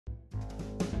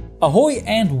Ahoy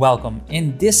and welcome!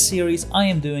 In this series I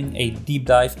am doing a deep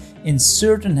dive in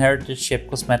certain heritage ship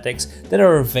cosmetics that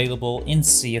are available in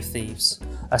Sea of Thieves.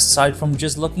 Aside from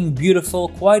just looking beautiful,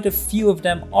 quite a few of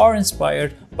them are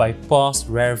inspired by past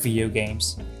rare video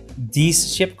games.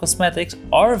 These ship cosmetics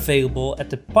are available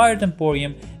at the Pirate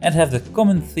Emporium and have the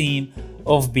common theme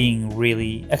of being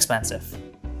really expensive.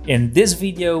 In this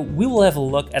video we will have a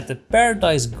look at the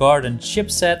Paradise Garden ship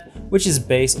set, which is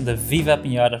based on the Viva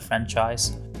Piñata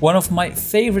franchise. One of my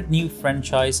favorite new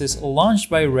franchises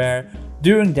launched by Rare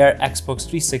during their Xbox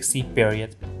 360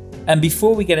 period. And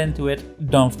before we get into it,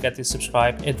 don't forget to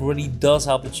subscribe, it really does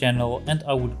help the channel and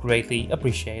I would greatly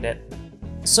appreciate it.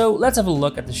 So let's have a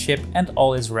look at the ship and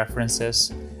all its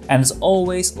references. And as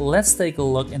always, let's take a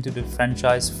look into the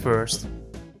franchise first.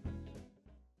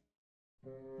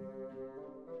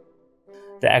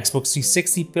 The Xbox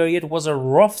 360 period was a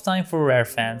rough time for Rare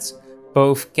fans.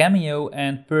 Both Cameo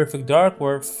and Perfect Dark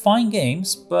were fine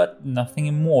games, but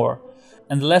nothing more.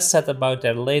 And the less said about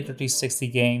their later 360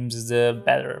 games, the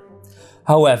better.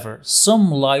 However, some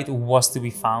light was to be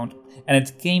found, and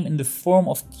it came in the form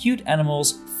of cute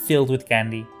animals filled with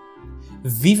candy.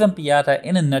 Viva Piñata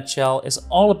in a nutshell is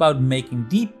all about making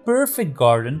the perfect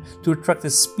garden to attract the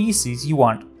species you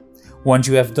want. Once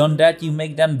you have done that, you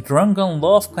make them drunk on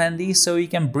love candy so you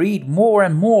can breed more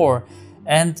and more.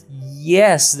 And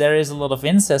yes, there is a lot of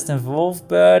incest involved,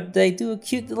 but they do a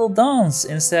cute little dance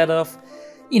instead of,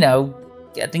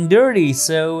 getting dirty,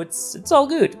 so it's all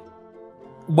good.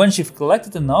 Once you've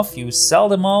collected enough, you sell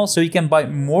them all so you can buy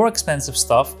more expensive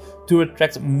stuff to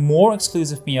attract more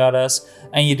exclusive piñatas,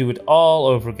 and you do it all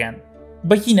over again.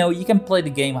 But you can play the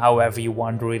game however you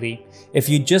want really. If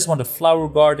you just want a flower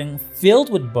garden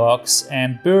filled with bugs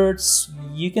and birds,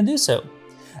 you can do so.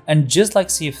 And just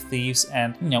like Sea of Thieves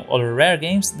and other Rare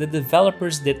games, the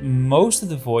developers did most of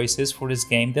the voices for this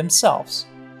game themselves.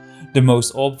 The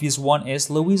most obvious one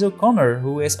is Louise O'Connor,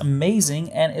 who is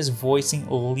amazing and is voicing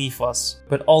Leafus.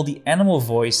 But all the animal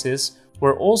voices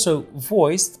were also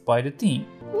voiced by the team.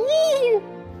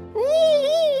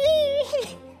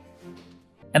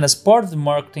 And as part of the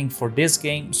marketing for this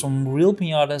game, some real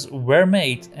piñatas were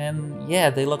made, and yeah,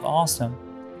 they look awesome.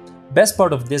 Best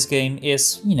part of this game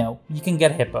is, you can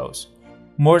get hippos.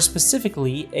 More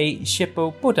specifically, a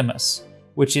Shippopotamus,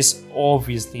 which is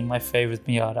obviously my favorite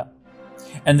piñata.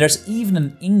 And there's even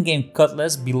an in-game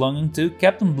cutlass belonging to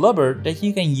Captain Blubber that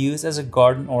you can use as a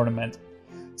garden ornament.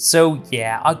 So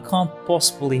yeah, I can't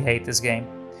possibly hate this game.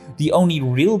 The only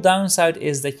real downside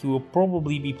is that you will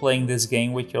probably be playing this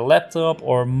game with your laptop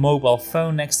or mobile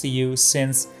phone next to you,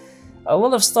 since a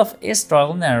lot of stuff is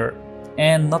trial and error,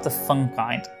 and not the fun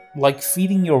kind. Like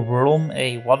feeding your worm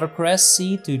a watercress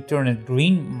seed to turn it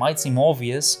green might seem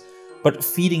obvious, but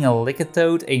feeding a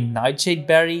Lickitung a nightshade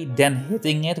berry, then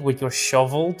hitting it with your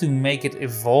shovel to make it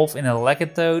evolve in a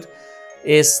Lickitung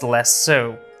is less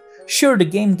so. Sure, the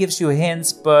game gives you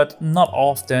hints, but not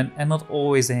often and not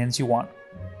always the hints you want.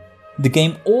 The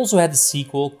game also had a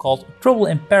sequel called Trouble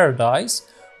in Paradise,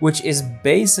 which is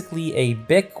basically a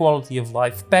big quality of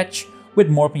life patch with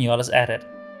more piñatas added.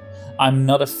 I'm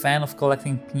not a fan of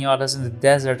collecting piñatas in the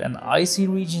desert and icy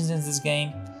regions in this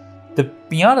game. The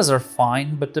piñatas are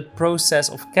fine, but the process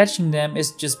of catching them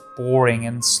is just boring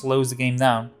and slows the game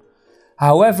down.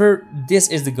 However, this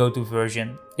is the go-to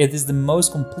version. It is the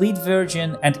most complete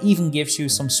version and even gives you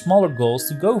some smaller goals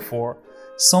to go for,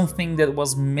 something that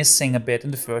was missing a bit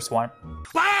in the first one.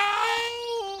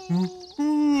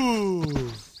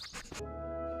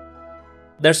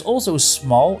 There's also a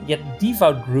small yet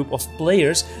devout group of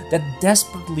players that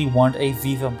desperately want a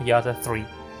Viva Piñata 3.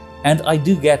 And I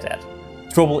do get that.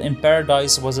 Trouble in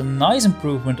Paradise was a nice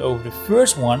improvement over the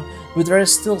first one, but there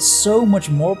is still so much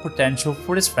more potential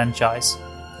for this franchise.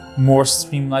 More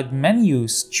streamlined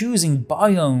menus, choosing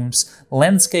biomes,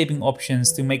 landscaping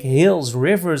options to make hills,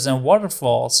 rivers and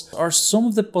waterfalls are some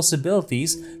of the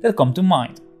possibilities that come to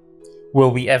mind.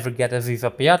 Will we ever get a Viva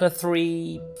Piñata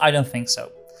 3? I don't think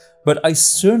so. But I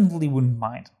certainly wouldn't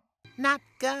mind. Not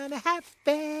gonna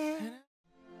happen.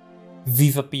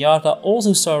 Viva Piñata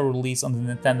also saw a release on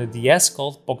the Nintendo DS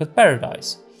called Pocket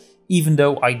Paradise. Even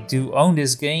though I do own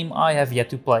this game, I have yet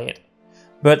to play it.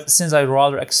 But since I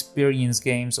rather experience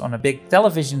games on a big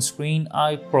television screen,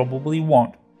 I probably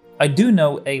won't. I do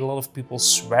know a lot of people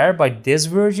swear by this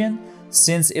version,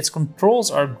 since its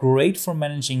controls are great for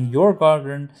managing your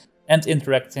garden and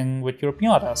interacting with your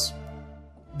piñatas.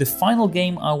 The final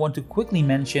game I want to quickly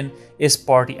mention is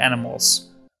Party Animals,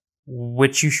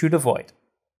 which you should avoid.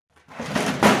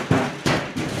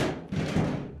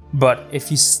 But if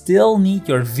you still need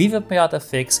your Viva Piñata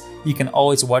fix, you can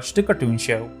always watch the cartoon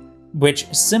show. which,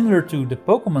 similar to the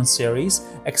Pokemon series,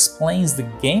 explains the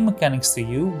game mechanics to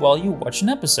you while you watch an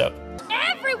episode.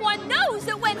 Everyone knows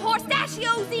that when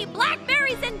horstachios eat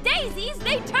blackberries and daisies,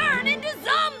 they turn into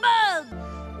zombies!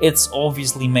 It's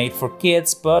obviously made for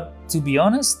kids, but to be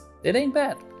honest, it ain't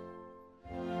bad.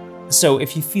 So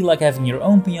if you feel like having your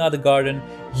own piñata garden,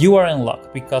 you are in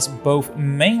luck, because both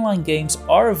mainline games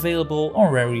are available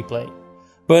on Rare Replay.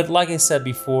 But like I said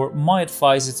before, my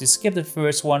advice is to skip the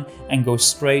first one and go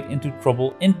straight into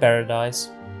Trouble in Paradise.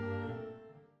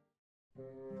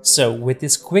 So with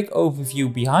this quick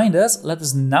overview behind us, let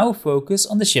us now focus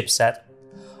on the ship set.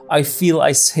 I feel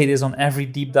I say this on every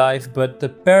deep dive, but the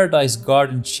Paradise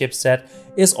Garden ship set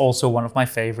is also one of my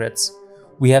favorites.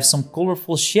 We have some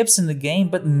colorful ships in the game,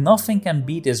 but nothing can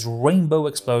beat this rainbow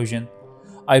explosion.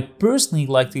 I personally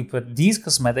like to put these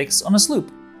cosmetics on a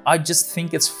sloop. I just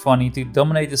think it's funny to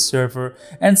dominate the server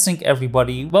and sink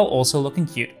everybody while also looking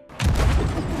cute.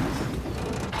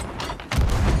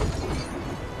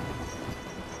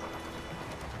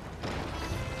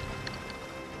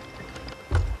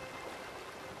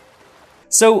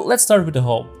 So let's start with the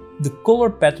hull. The color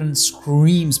pattern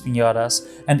screams piñatas,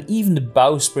 and even the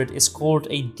bowsprit is colored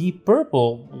a deep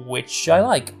purple, which I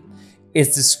like.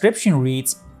 Its description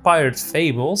reads, "Pirate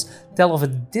fables tell of a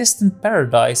distant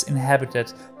paradise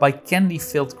inhabited by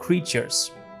candy-filled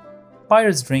creatures.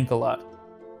 Pirates drink a lot."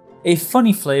 A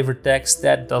funny flavor text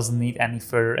that doesn't need any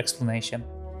further explanation.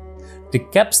 The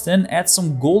capstan adds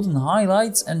some golden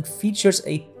highlights and features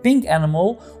a pink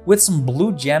animal with some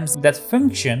blue gems that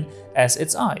function as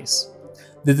its eyes.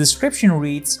 The description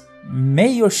reads, "May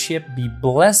your ship be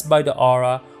blessed by the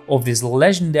aura of this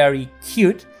legendary,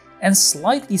 cute and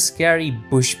slightly scary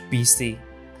bush beastie."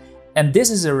 And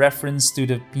this is a reference to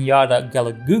the piñata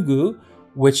Galagugu,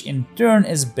 which in turn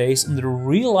is based on the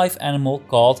real-life animal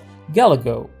called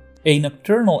Galago, a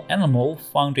nocturnal animal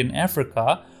found in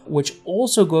Africa, which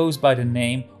also goes by the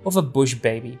name of a bush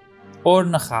baby, or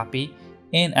Nagapi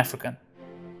in African.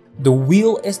 The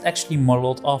wheel is actually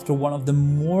modeled after one of the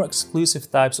more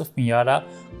exclusive types of piñata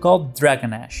called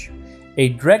Dragon Ash, a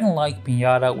dragon-like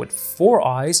piñata with 4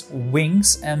 eyes,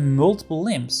 wings and multiple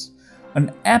limbs.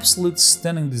 An absolute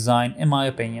stunning design in my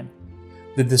opinion.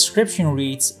 The description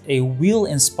reads, "A wheel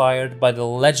inspired by the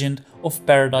legend of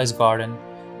Paradise Garden.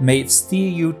 May it steer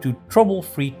you to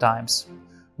trouble-free times,"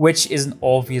 which is an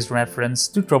obvious reference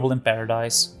to Trouble in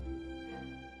Paradise.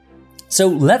 So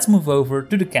let's move over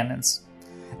to the cannons.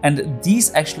 And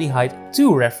these actually hide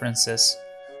 2 references.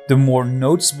 The more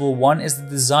noticeable one is the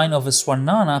design of a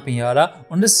Swanana piñata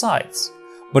on the sides,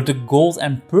 but the gold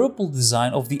and purple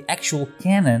design of the actual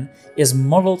cannon is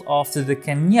modeled after the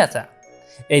cañata,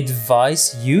 a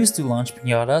device used to launch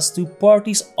piñatas to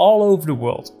parties all over the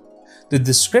world. The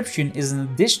description is an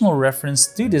additional reference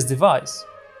to this device.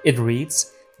 It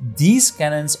reads, "These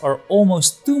cannons are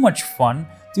almost too much fun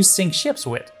to sink ships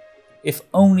with. If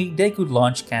only they could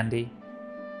launch candy."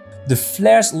 The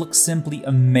flares look simply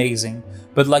amazing,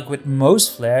 but like with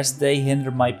most flares, they hinder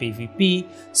my PvP,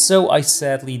 so I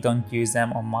sadly don't use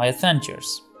them on my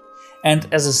adventures. And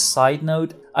as a side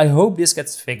note, I hope this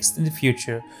gets fixed in the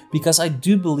future, because I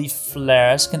do believe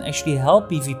flares can actually help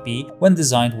PvP when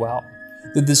designed well.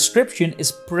 The description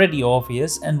is pretty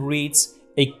obvious and reads,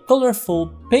 "A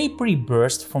colorful, papery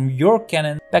burst from your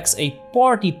cannon packs a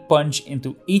party punch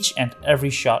into each and every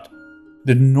shot."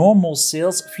 The normal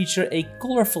sails feature a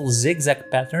colorful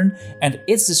zigzag pattern, and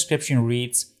its description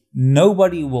reads,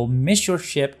 "Nobody will miss your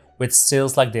ship with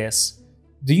sails like this.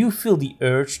 Do you feel the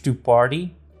urge to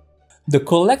party?" The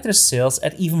collector sails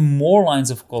add even more lines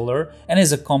of color and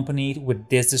is accompanied with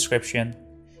this description.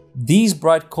 "These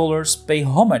bright colors pay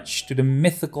homage to the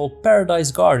mythical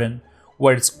Paradise Garden,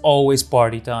 where it's always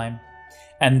party time."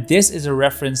 And this is a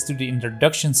reference to the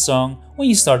introduction song when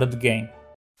you started the game.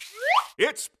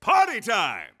 It's party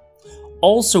time!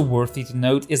 Also worthy to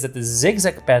note is that the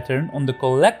zigzag pattern on the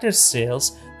collector's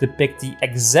sails depict the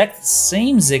exact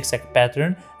same zigzag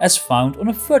pattern as found on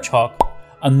a fudgehawk,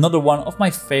 another one of my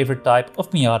favorite type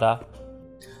of piñata.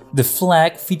 The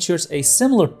flag features a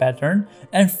similar pattern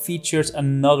and features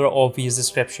another obvious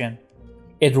description.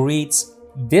 It reads,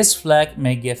 "This flag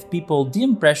may give people the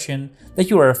impression that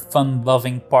you are a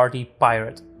fun-loving party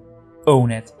pirate.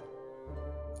 Own it."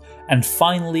 And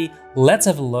finally, let's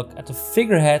have a look at the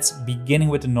figureheads, beginning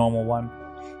with the normal one.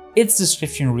 Its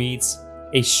description reads,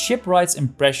 "A shipwright's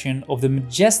impression of the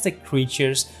majestic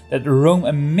creatures that roam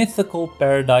a mythical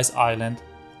paradise island."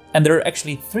 And there are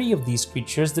actually 3 of these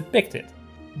creatures depicted,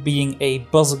 being a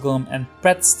buzzgum and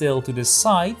pretstill to the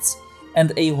sides,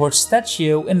 and a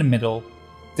horstachio in the middle.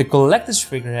 The collector's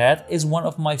figurehead is one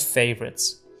of my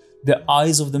favorites. The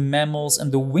eyes of the mammals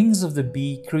and the wings of the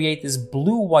bee create this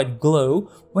blue-white glow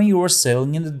when you are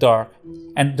sailing in the dark,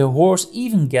 and the horse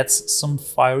even gets some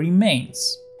fiery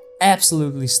manes.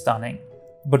 Absolutely stunning.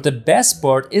 But the best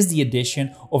part is the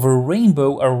addition of a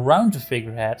rainbow around the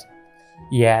figurehead.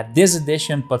 Yeah, this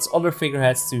addition puts other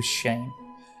figureheads to shame.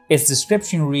 Its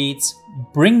description reads,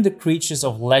 "Bring the creatures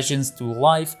of legends to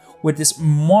life with this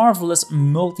marvelous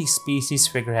multi-species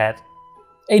figurehead."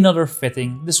 Another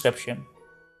fitting description.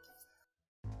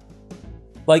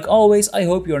 Like always, I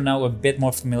hope you are now a bit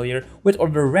more familiar with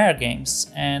other rare games,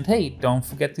 and hey, don't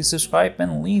forget to subscribe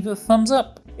and leave a thumbs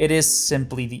up. It is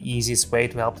simply the easiest way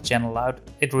to help the channel out,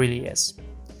 it really is.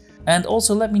 And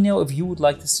also let me know if you would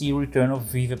like to see a return of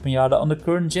Viva Piñata on the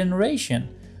current generation.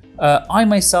 I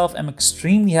myself am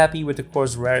extremely happy with the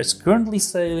course Rare is currently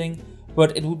sailing,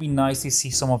 but it would be nice to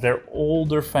see some of their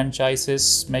older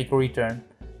franchises make a return.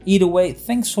 Either way,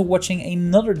 thanks for watching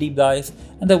another deep dive,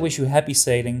 and I wish you happy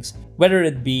sailings, whether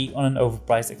it be on an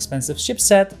overpriced expensive ship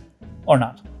set or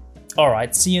not.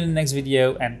 Alright, see you in the next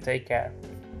video and take care.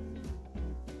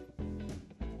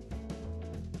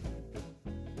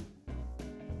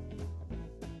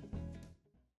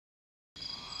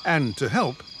 And to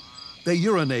help, they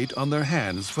urinate on their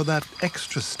hands for that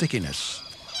extra stickiness.